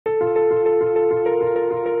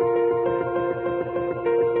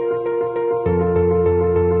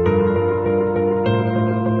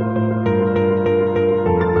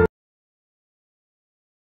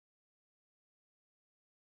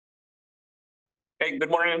Hey,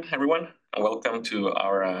 good morning, everyone, and welcome to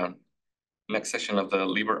our next session of the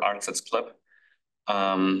RStats Club.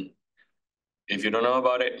 Um, if you don't know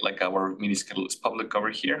about it, like our meeting schedule is public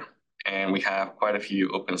over here, and we have quite a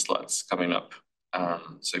few open slots coming up.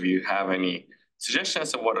 So if you have any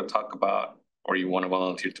suggestions of what to talk about, or you want to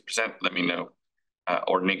volunteer to present, let me know,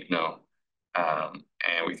 or Nick know, and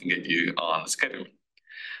we can get you on the schedule.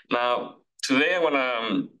 Now, today I want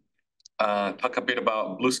to talk a bit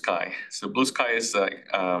about Bluesky. So Bluesky is a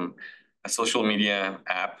social media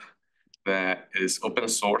app that is open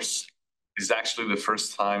source. It's actually the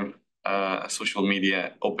first time a social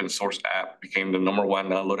media open source app became the #1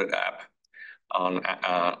 downloaded app on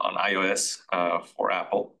iOS for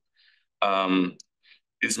Apple.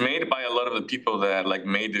 It's made by a lot of the people that like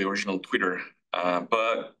made the original Twitter,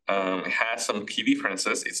 but it has some key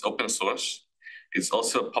differences. It's open source. It's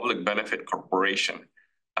also a public benefit corporation,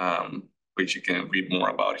 which you can read more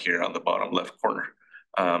about here on the bottom left corner.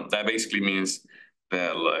 That basically means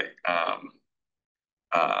that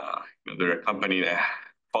they're a company that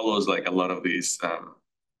follows like a lot of these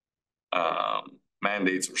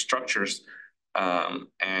mandates or structures.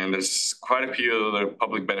 And there's quite a few other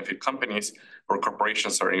public benefit companies or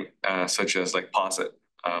corporations, such as like Posit,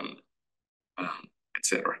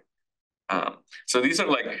 etc. So these are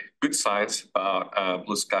like good signs about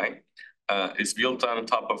Bluesky. It's built on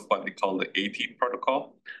top of what they call the AT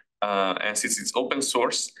protocol. And since it's open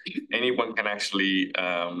source, anyone can actually,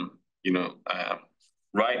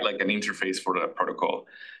 write like an interface for the protocol.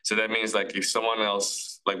 So that means like if someone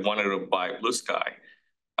else like wanted to buy Bluesky,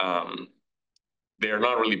 they're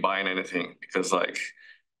not really buying anything because like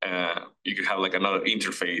you could have like another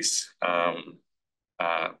interface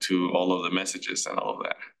to all of the messages and all of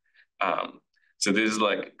that. So this is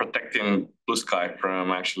like protecting Bluesky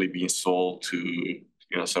from actually being sold to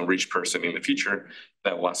some rich person in the future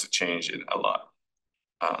that wants to change it a lot.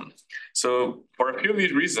 So for a few of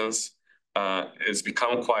these reasons, it's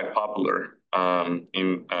become quite popular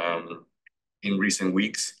in recent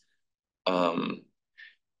weeks. The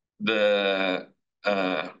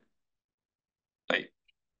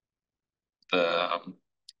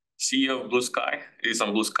CEO of Bluesky is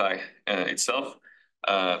on Bluesky itself.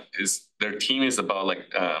 Is their team is about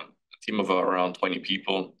like a team of around 20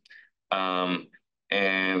 people, and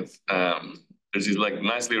there's this like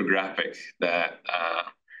nice little graphic that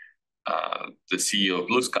the CEO of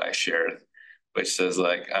Bluesky shared, which says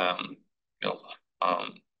like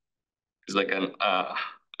it's like an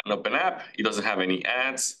open app. It doesn't have any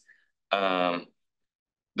ads.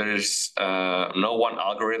 There's no one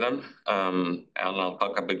algorithm, and I'll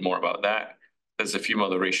talk a bit more about that. There's a few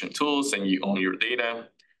moderation tools, and you own your data.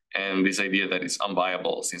 And this idea that it's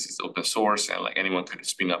unbuyable since it's open source and like anyone could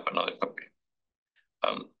spin up another company.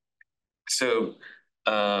 So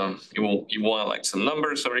you want like some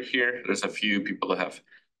numbers over here. There's a few people that have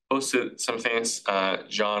posted some things.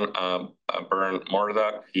 John Byrne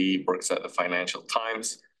Murdoch, he works at the Financial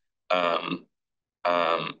Times.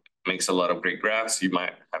 Makes a lot of great graphs. You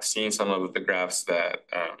might have seen some of the graphs that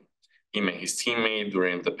him and his team made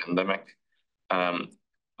during the pandemic.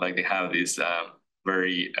 Like they have this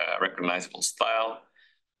very recognizable style.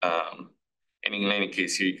 And in any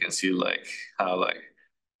case, here you can see like how like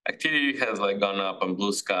activity has like gone up on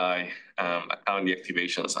Bluesky. Account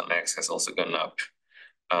deactivations on X has also gone up.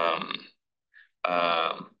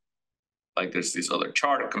 Like there's this other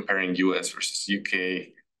chart comparing US versus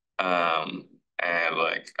UK. And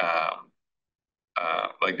like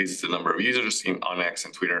this is the number of users on X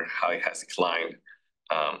and Twitter, how it has declined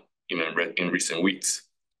in recent weeks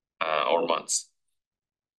or months.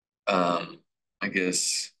 I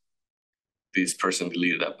guess this person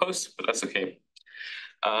deleted that post, but that's okay.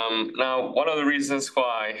 Now, one of the reasons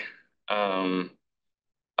why,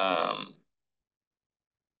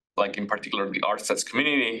 like in particular, the RStats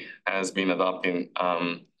community has been adopting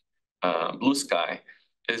Bluesky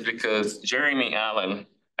is because Jeremy Allen,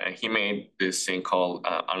 he made this thing called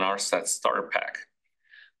an RStats starter pack.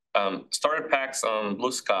 Starter packs on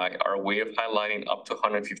Bluesky are a way of highlighting up to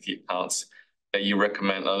 150 accounts that you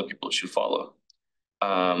recommend other people should follow.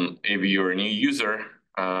 If you're a new user,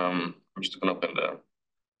 I'm just going to open the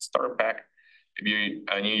starter pack. If you're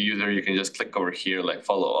a new user, you can just click over here, like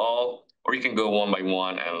follow all, or you can go one by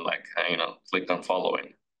one and like, click on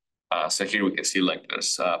following. So here we can see like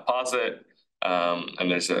there's Posit, and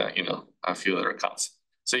there's a few other accounts.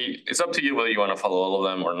 So it's up to you whether you want to follow all of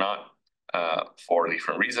them or not for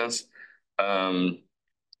different reasons.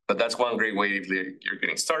 But that's one great way if you're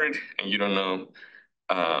getting started and you don't know,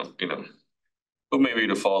 who may be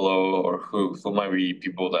to follow or who might be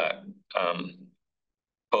people that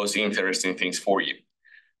post interesting things for you.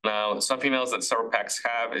 Now, something else that starter packs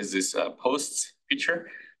have is this posts feature.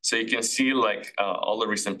 So you can see like all the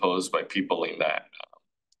recent posts by people in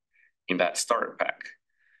that starter pack.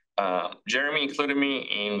 Jeremy included me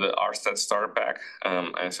in the RStats starter pack,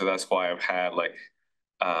 and so that's why I've had like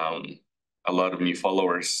um, a lot of new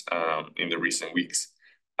followers in the recent weeks.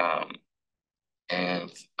 Um,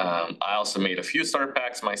 and I also made a few starter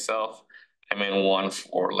packs myself. I made one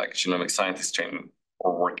for like genomic scientist training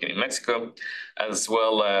or working in Mexico, as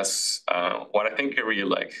well as what I think a really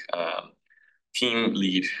like team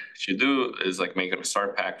lead should do is like make a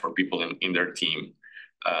starter pack for people in their team,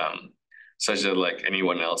 um, such that like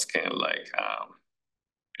anyone else can like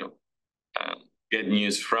you know get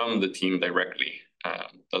news from the team directly.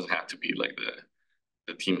 Doesn't have to be like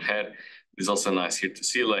the team head. It's also nice here to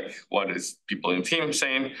see like what is people in team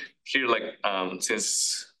saying here. Like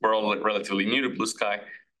since we're all like, relatively new to Bluesky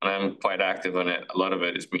and I'm quite active on it, a lot of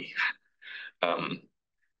it is me um,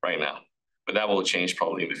 right now, but that will change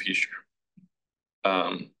probably in the future.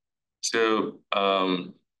 Um, so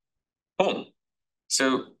boom.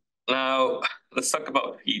 So now let's talk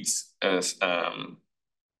about feeds.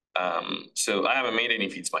 So I haven't made any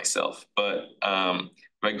feeds myself, but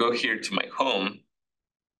if I go here to my home,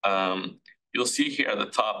 you'll see here at the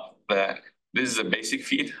top that this is a basic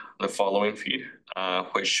feed, the following feed,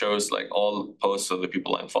 which shows like all posts of the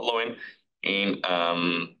people I'm following in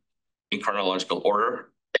chronological order.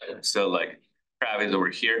 So like Travis over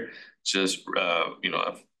here just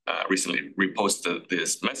recently reposted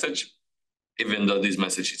this message, even though this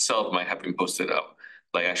message itself might have been posted up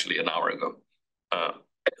like actually an hour ago. Uh,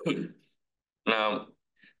 now,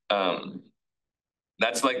 um,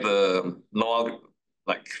 that's like the no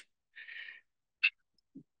like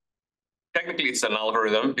technically it's an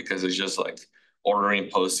algorithm because it's just like ordering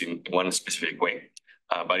posts in one specific way.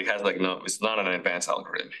 But it has like no, it's not an advanced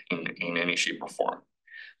algorithm in any shape or form.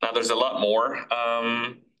 Now there's a lot more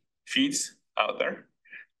feeds out there.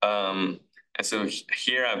 And so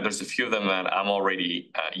here there's a few of them that I'm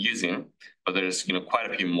already using, but there's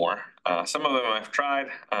quite a few more. Some of them I've tried,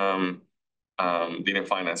 didn't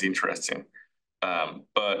find as interesting.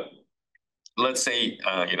 But let's say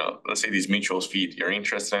these mutuals feed, you're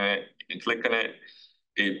interested in it, you can click on it.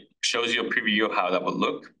 It shows you a preview of how that would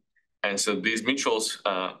look. And so these mutuals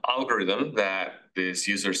algorithm that this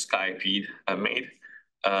user Sky feed made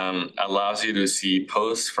allows you to see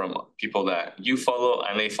posts from people that you follow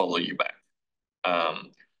and they follow you back.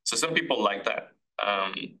 So some people like that.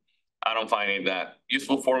 I don't find it that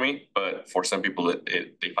useful for me, but for some people,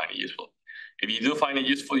 they find it useful. If you do find it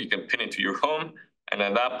useful, you can pin it to your home. And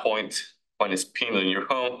at that point, when it's pinned on your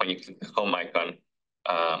home, when you click the home icon,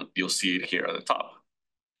 you'll see it here at the top.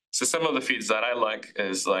 So some of the feeds that I like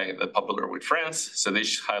is like the popular with friends. So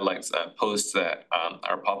this highlights posts that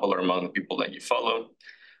are popular among the people that you follow.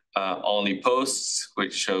 Only posts,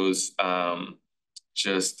 which shows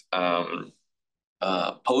just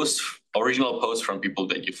original posts from people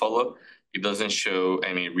that you follow. It doesn't show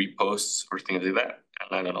any reposts or things like that.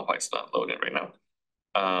 And I don't know why it's not loading right now.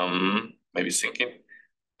 Maybe syncing.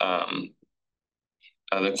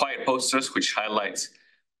 The quiet posters, which highlights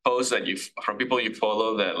posts that from people you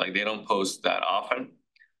follow that like they don't post that often.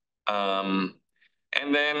 And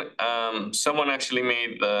then someone actually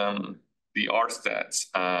made the RStats,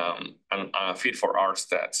 a feed for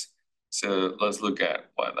RStats. So let's look at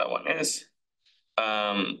what that one is.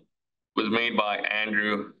 Was made by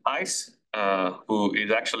Andrew Ice, who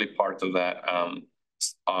is actually part of that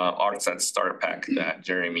RStats starter pack that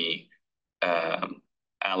Jeremy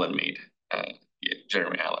Allen made. Yeah,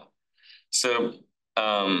 Jeremy Allen. So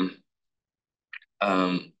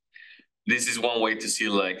this is one way to see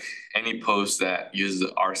like any post that uses the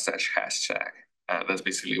RStats hashtag. That's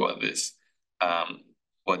basically what this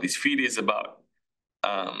feed is about.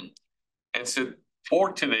 And so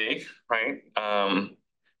for today, right?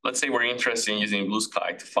 Let's say we're interested in using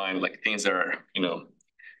Bluesky to find like things that are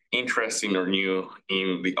interesting or new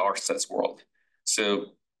in the RStats world.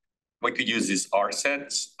 So we could use this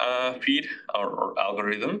RStats feed or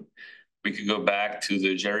algorithm. We could go back to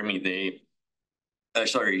the Jeremy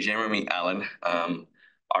Allen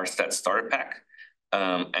RStats starter pack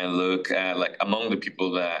and look at like among the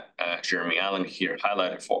people that Jeremy Allen here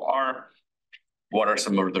highlighted for what are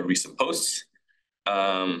some of the recent posts.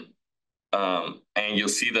 And you'll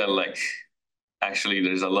see that like actually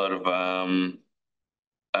there's a lot of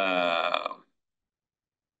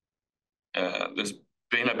there's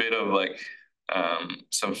been a bit of like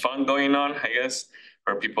some fun going on, I guess,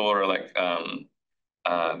 where people are like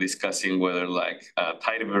discussing whether like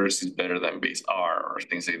tidyverse is better than base R or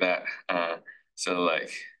things like that. So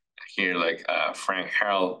like here, like Frank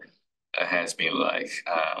Harrell has been like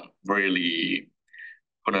really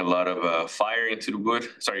putting a lot of fire into the wood.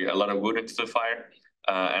 Sorry, a lot of wood into the fire,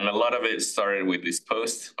 and a lot of it started with this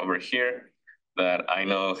post over here that I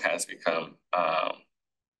know has become um,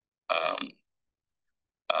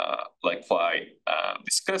 like quite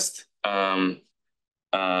discussed.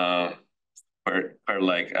 For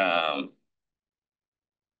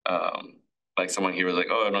um, like someone here was like,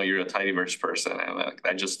 "Oh no, you're a tidyverse person," and like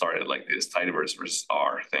I just started like this tidyverse versus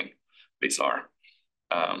R thing, base R.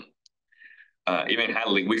 Um, Even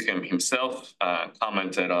Hadley Wickham himself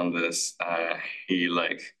commented on this. He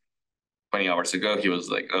like 20 hours ago, he was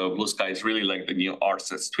like, "Oh, Bluesky is really like the new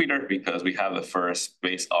RStats Twitter because we have the first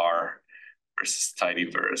base R versus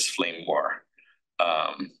tidyverse flame war."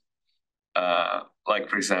 Um, like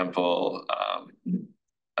for example,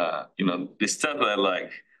 this stuff that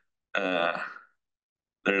like uh,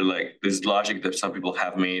 they're like this logic that some people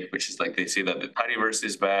have made, which is like they say that the tidyverse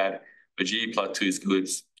is bad, but ggplot2 is good,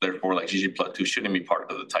 therefore like ggplot2 shouldn't be part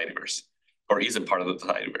of the tidyverse or isn't part of the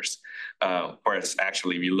tidyverse. Whereas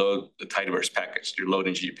actually, if you load the tidyverse package, you're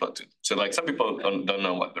loading ggplot2. So like some people don't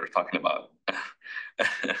know what they're talking about.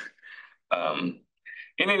 um,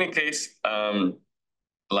 in any case,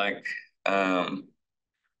 like um,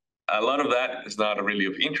 a lot of that is not really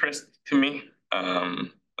of interest to me.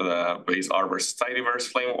 The base R versus tidyverse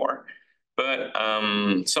flame war, but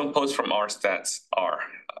some posts from RStats are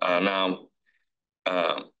now.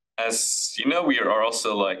 As you know, we are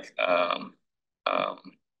also like um, uh,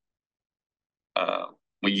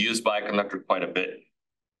 we use Bioconductor quite a bit.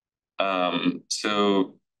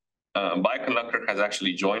 So Bioconductor has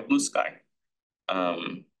actually joined Bluesky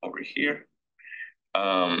over here.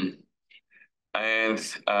 And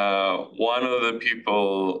one of the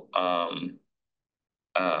people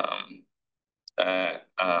that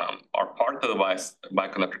are part of the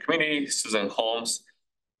Bioconductor community, Susan Holmes,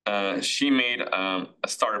 she made a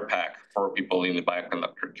starter pack for people in the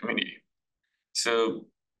Bioconductor community. So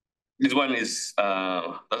this one is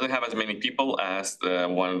doesn't have as many people as the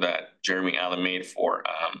one that Jeremy Allen made for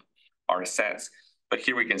RStats. But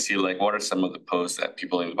here we can see like what are some of the posts that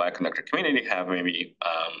people in the Bioconductor community have maybe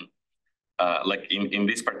like in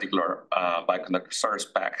this particular Bioconductor starters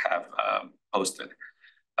pack have posted.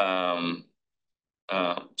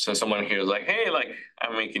 So someone here is like, "Hey, like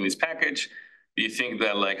I'm making this package. Do you think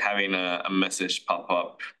that like having a message pop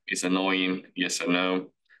up is annoying? Yes or no?"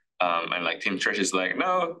 And like Tim Church is like,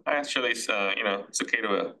 "No, actually, it's it's okay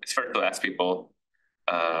to it's fair to ask people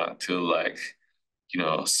to like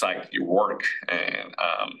cite your work, and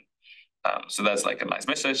so that's like a nice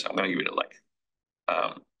message. I'm gonna give it a like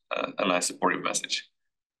a nice supportive message."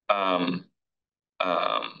 Um,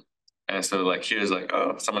 um, and so like here's like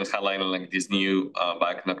someone is highlighting like this new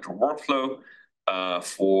Bioconductor workflow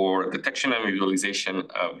for detection and visualization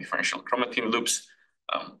of differential chromatin loops.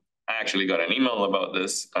 I actually got an email about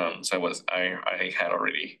this, so I had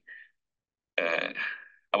already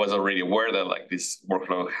I was already aware that like this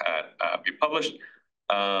workflow had been published.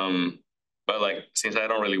 But like since I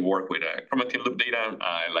don't really work with chromatin loop data,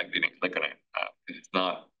 I like didn't click on it. It's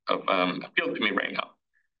not appealed to me right now.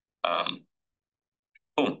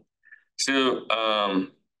 Boom. So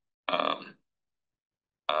um, um,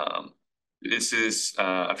 this is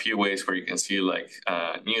a few ways where you can see like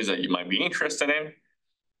news that you might be interested in.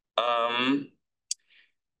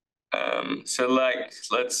 So like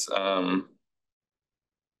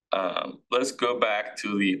let's go back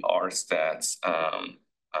to the RStats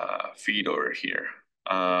feed over here.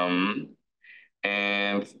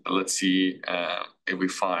 And let's see if we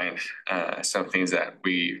find some things that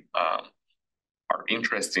we are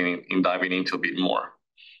interested in diving into a bit more.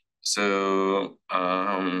 So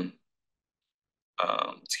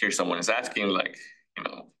here someone is asking like,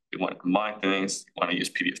 we want to combine things, want to use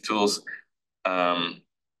PDF tools.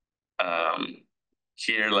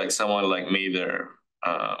 Here, like someone like made their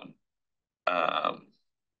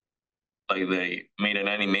like they made an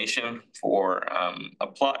animation for a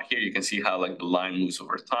plot. Here you can see how like the line moves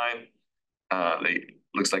over time. They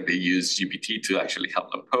looks like they use GPT to actually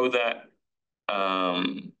help them code that.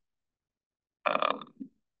 Um, um,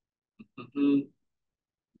 mhm.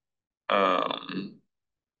 um,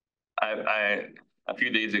 I a few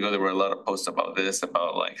days ago there were a lot of posts about this,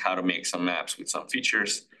 about like how to make some maps with some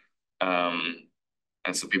features,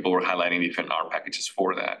 and so people were highlighting different R packages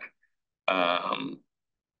for that. Um,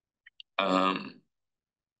 um,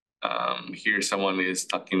 Here someone is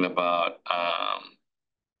talking about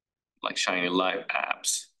like Shiny Live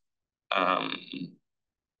apps,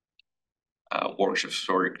 workshop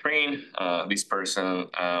story crane. This person,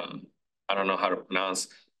 I don't know how to pronounce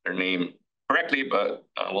their name correctly, but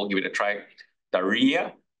we'll give it a try.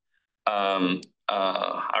 Daria.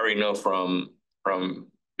 I already know from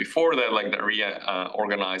before that, like the RIA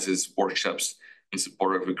organizes workshops in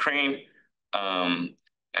support of Ukraine. And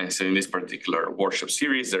so in this particular workshop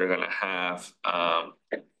series, they're going to have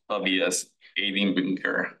Tobias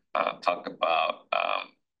Edenbinger talk about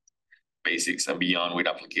basics and beyond with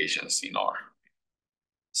applications in R.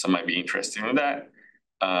 Some might be interested in that.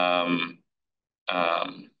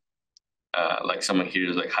 Like someone here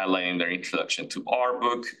is like highlighting their introduction to our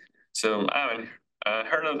book. So I haven't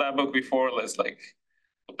heard of that book before. Let's like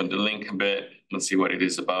open the link a bit. Let's see what it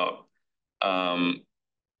is about. I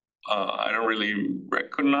don't really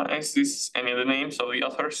recognize any of the names of the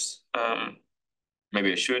authors.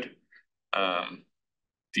 Maybe I should.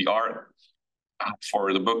 The art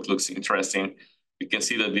for the book looks interesting. You can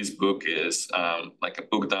see that this book is like a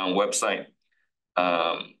book down website.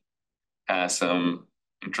 Has some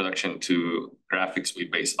introduction to graphics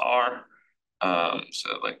with base R.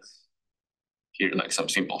 So like here, like some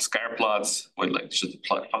simple scatter plots with like just the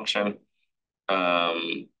plot function.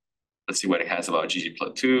 Let's see what it has about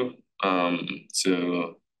ggplot2.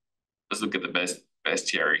 So let's look at the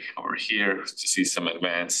bestiary over here to see some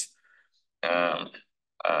advanced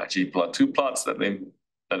ggplot2 plots that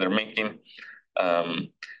they're making.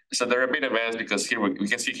 So they're a bit advanced because here we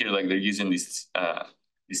can see here like they're using this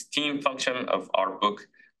theme function of our book,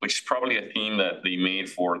 which is probably a theme that they made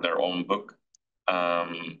for their own book.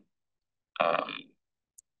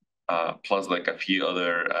 Plus like a few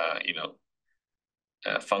other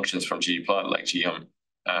functions from ggplot like gm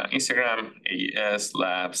Instagram, AES,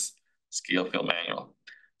 labs, scale fill manual.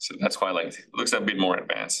 So that's why like it looks a bit more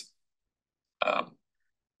advanced.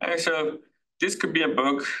 And so this could be a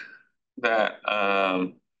book that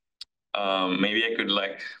maybe I could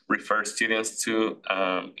like refer students to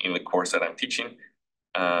in the course that I'm teaching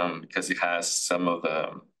because it has some of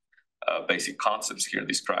the basic concepts here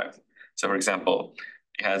described. So for example,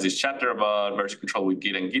 it has this chapter about version control with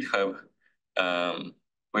Git and GitHub,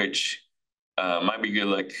 which might be good,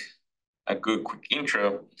 like a good quick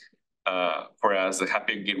intro. Whereas the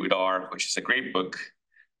Happy Git with R, which is a great book,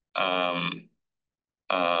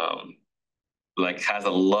 like has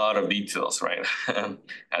a lot of details, right?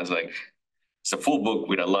 Has like it's a full book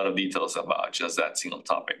with a lot of details about just that single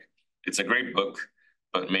topic. It's a great book,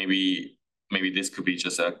 but maybe this could be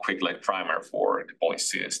just a quick like primer for the point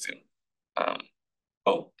students too.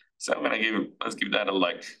 Cool. So I'm gonna let's give that a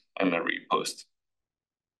like and a repost.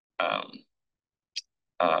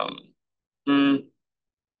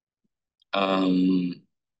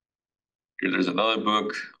 Here there's another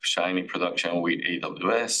book, Shiny Production with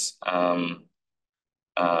AWS.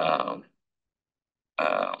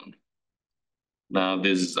 Now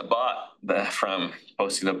this is a bot that from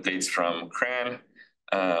posting updates from CRAN,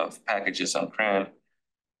 packages on CRAN.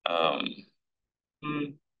 Mm,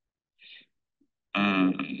 mm,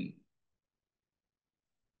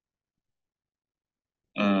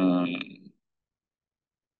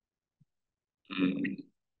 mm,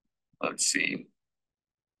 let's see.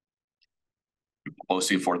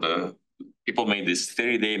 Mostly for the people made this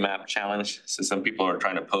 30-day map challenge. So some people are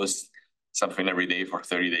trying to post something every day for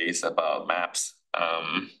 30 days about maps.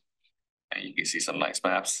 And you can see some nice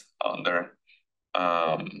maps on there.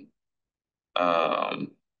 Um,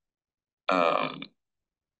 um, um,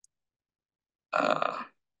 uh,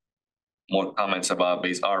 More comments about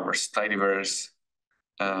base R versus tidyverse.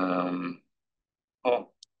 Um, oh,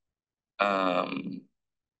 um,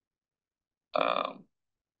 um,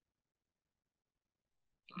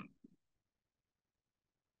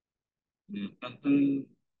 mhm.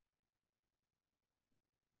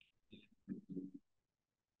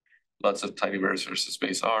 Lots of tidyverse versus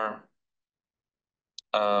base R.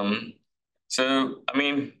 So, I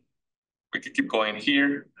mean, we could keep going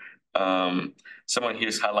here. Someone here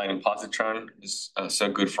is highlighting positron is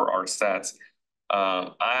so good for RStats.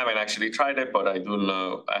 I haven't actually tried it, but I do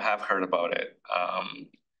know, I have heard about it.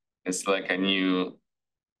 It's like a new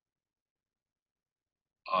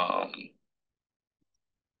um,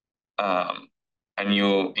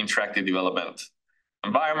 interactive development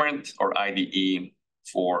environment or IDE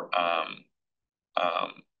for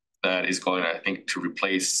that is going, I think, to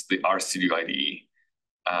replace the RStudio IDE.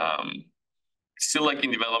 Still like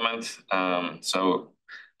in development. So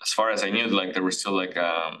as far as I knew, like there were still like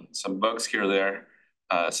some bugs here or there.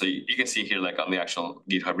 So you can see here, like on the actual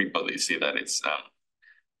GitHub repo, they say that it's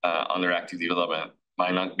under active development.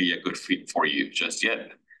 Might not be a good fit for you just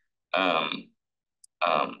yet.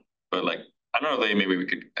 But like another day, maybe we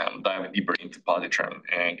could dive deeper into positron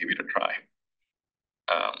and give it a try.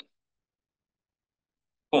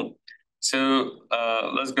 Cool. So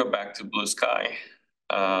let's go back to Bluesky.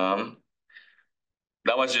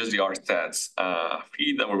 that was just the RStats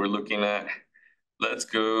feed that we were looking at. Let's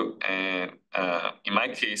go and in my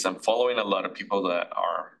case, I'm following a lot of people that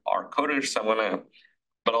are coders. I'm gonna,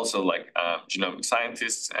 but also like genomic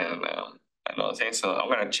scientists and other things. So I'm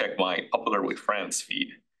gonna check my popular with friends feed.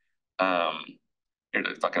 Um, Here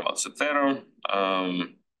they're talking about Zotero.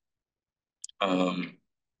 Um, um,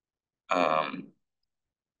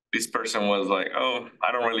 this person was like, "Oh,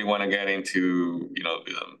 I don't really want to get into the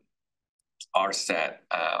RStat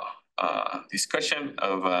discussion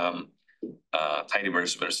of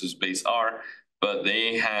tidyverse versus base R," but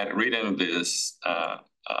they had written this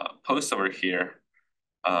post over here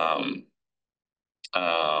um,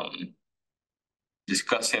 um,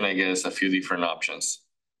 discussing, I guess, a few different options.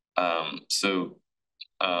 So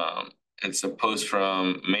it's a post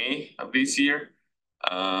from May of this year.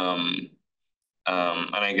 Um,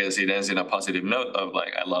 and I guess it ends in a positive note of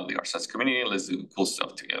like, I love the RStats community. Let's do cool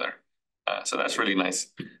stuff together. So that's really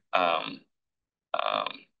nice. Um,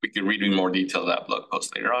 we could read in more detail that blog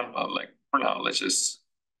post later on, but like for now, let's just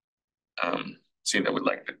see that we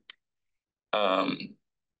liked it.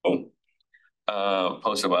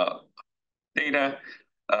 Post about data.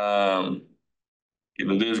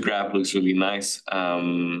 This graph looks really nice.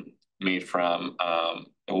 Made from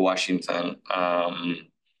Washington. Um,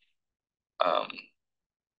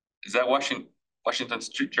 is that Washington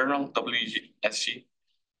Street Journal? WSG?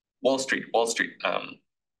 Wall Street.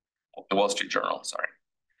 The Wall Street Journal. Sorry.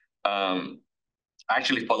 I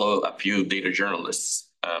actually follow a few data journalists.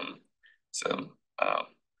 So uh,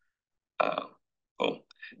 cool.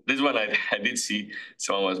 This one I did see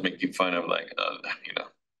someone was making fun of like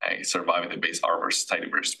I survived the base Harvard's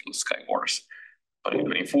tidyverse Bluesky wars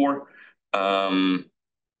 2024. Um,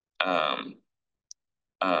 um,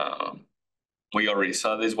 we already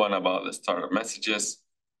saw this one about the startup messages.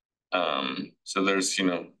 So there's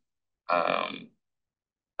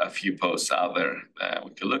a few posts out there that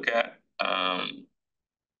we could look at. Um,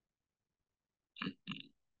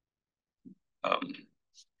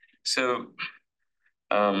 so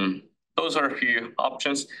those are a few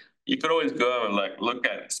options. You could always go and like look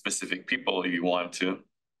at specific people if you want to.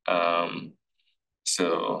 Um,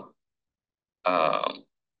 so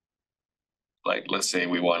like let's say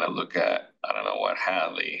we want to look at, I don't know what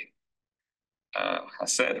Hadley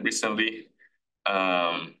has said recently.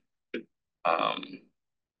 Um, um,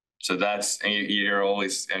 so that's, and you're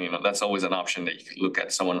always, and that's always an option that you can look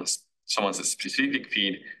at someone's specific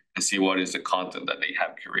feed and see what is the content that they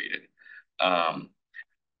have curated. Um,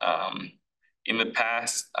 um, in the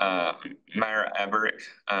past, Mara Eberick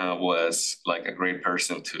was like a great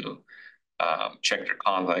person to check their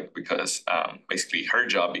contact because basically her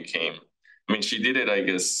job became, I mean, she did it, I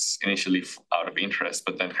guess, initially out of interest,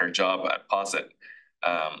 but then her job at Posit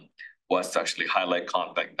was to actually highlight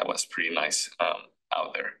content that was pretty nice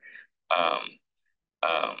out there. Um,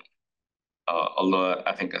 um, Although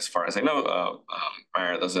I think, as far as I know,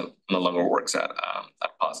 Mara doesn't no longer works at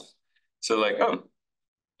Posit. So like,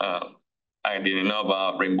 I didn't know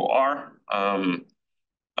about Rainbow R. Um,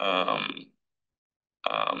 um,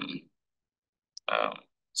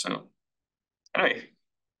 so anyway,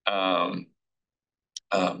 um,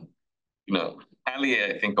 um, Ali,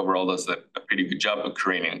 I think overall does a pretty good job of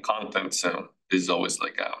creating content. So this is always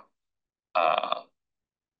like you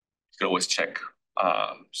could always check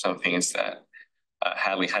some things that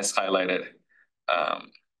Hadley has highlighted.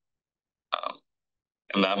 Um, um,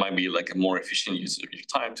 and that might be like a more efficient use of your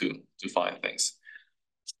time to find things.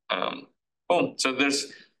 Boom. So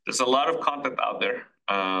there's a lot of content out there,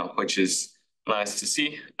 which is nice to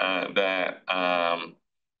see that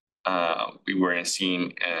we weren't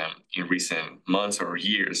seeing in recent months or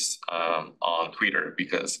years on Twitter,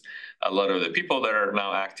 because a lot of the people that are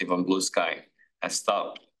now active on Bluesky have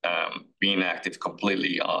stopped being active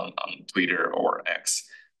completely on Twitter or X.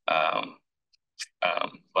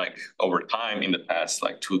 Like over time in the past,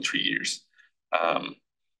 like 2-3 years.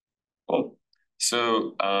 Well,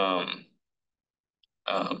 so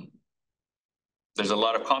there's a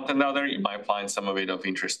lot of content out there. You might find some of it of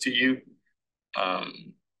interest to you.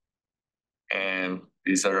 And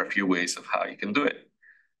these are a few ways of how you can do it.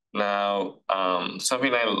 Now,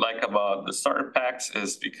 something I like about the starter packs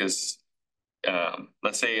is because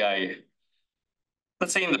let's say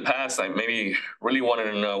in the past I maybe really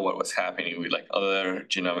wanted to know what was happening with like other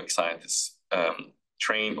genomic scientists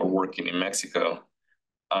trained or working in Mexico.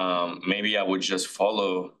 Maybe I would just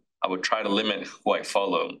follow. I would try to limit who I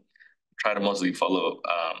follow. Try to mostly follow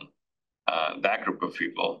that group of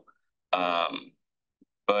people.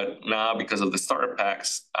 But now, because of the starter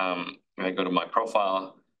packs, when I go to my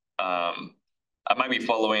profile, I might be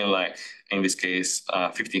following like in this case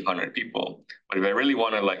 1,500 people, but if I really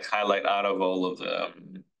want to like highlight out of all of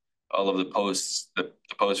the posts, the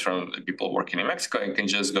posts from the people working in Mexico, I can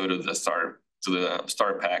just go to the star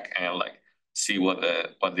pack and like see what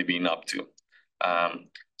they've been up to.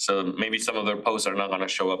 So maybe some of their posts are not going to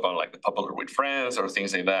show up on like the popular with friends or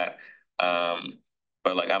things like that.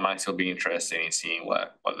 But like I might still be interested in seeing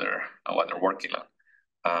what they're working on.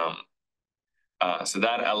 So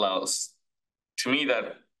that allows, to me,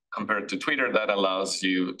 that compared to Twitter, that allows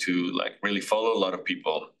you to like really follow a lot of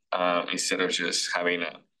people instead of just having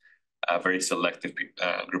a very selective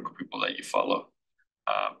group of people that you follow.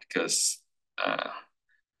 Because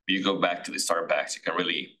if you go back to the star packs, you can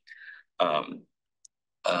really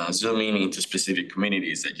zoom in into specific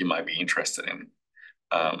communities that you might be interested in.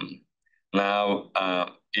 Now,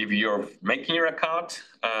 if you're making your account,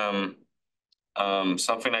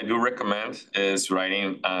 something I do recommend is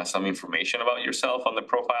writing some information about yourself on the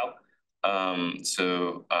profile.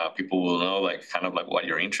 So people will know like kind of like what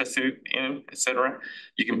you're interested in, etc.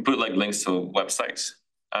 You can put like links to websites.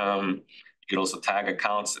 You can also tag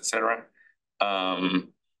accounts, etc.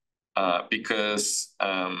 Because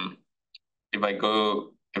if I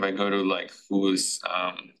go to like who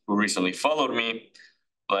recently followed me,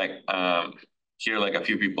 like here like a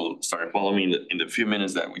few people started following me in the few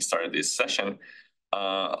minutes that we started this session.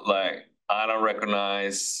 Like I don't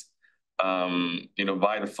recognize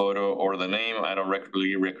by the photo or the name, I don't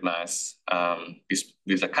really recognize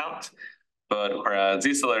this account. But whereas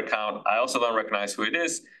this other account, I also don't recognize who it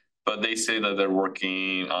is, but they say that they're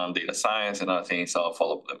working on data science and other things, so I'll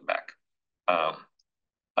follow them back.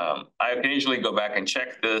 I occasionally go back and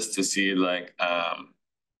check this to see like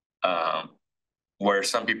where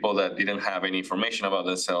some people that didn't have any information about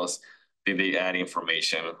themselves, did they add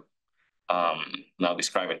information now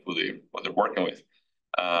describing what they're working with.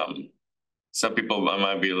 Some people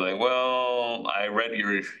might be like, well, I read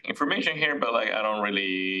your information here, but like I don't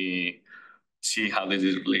really see how this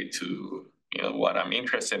is related to what I'm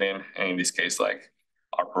interested in. And in this case, like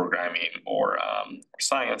art programming or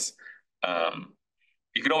science.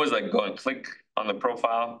 You could always like go and click on the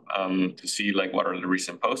profile to see like what are the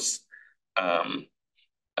recent posts. Um,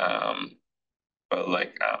 um, but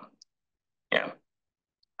like yeah,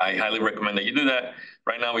 I highly recommend that you do that.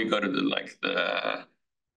 Right now, we go to the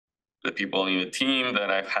people in the team that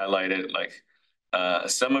I've highlighted. Like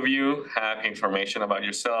some of you have information about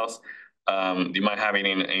yourselves. You might have it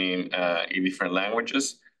in different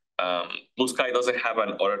languages. Bluesky doesn't have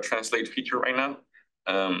an auto translate feature right now.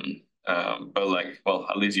 But like, well,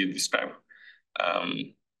 at least you describe a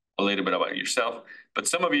little bit about yourself. But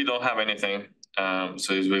some of you don't have anything,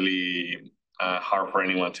 so it's really hard for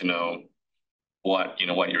anyone to know what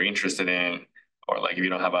you're interested in, or like if you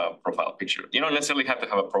don't have a profile picture. You don't necessarily have to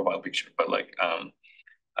have a profile picture, but like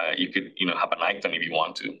you could have an icon if you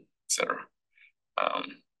want to, etc.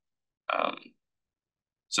 Um, um,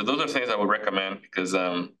 so those are things I would recommend because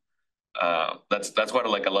that's what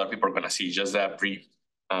like a lot of people are going to see, just that brief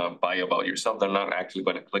bio about yourself. They're not actually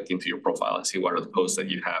going to click into your profile and see what are the posts that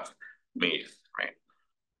you have made, right?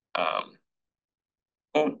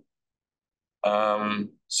 Cool.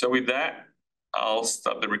 So with that, I'll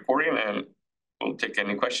stop the recording and we'll take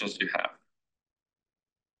any questions you have.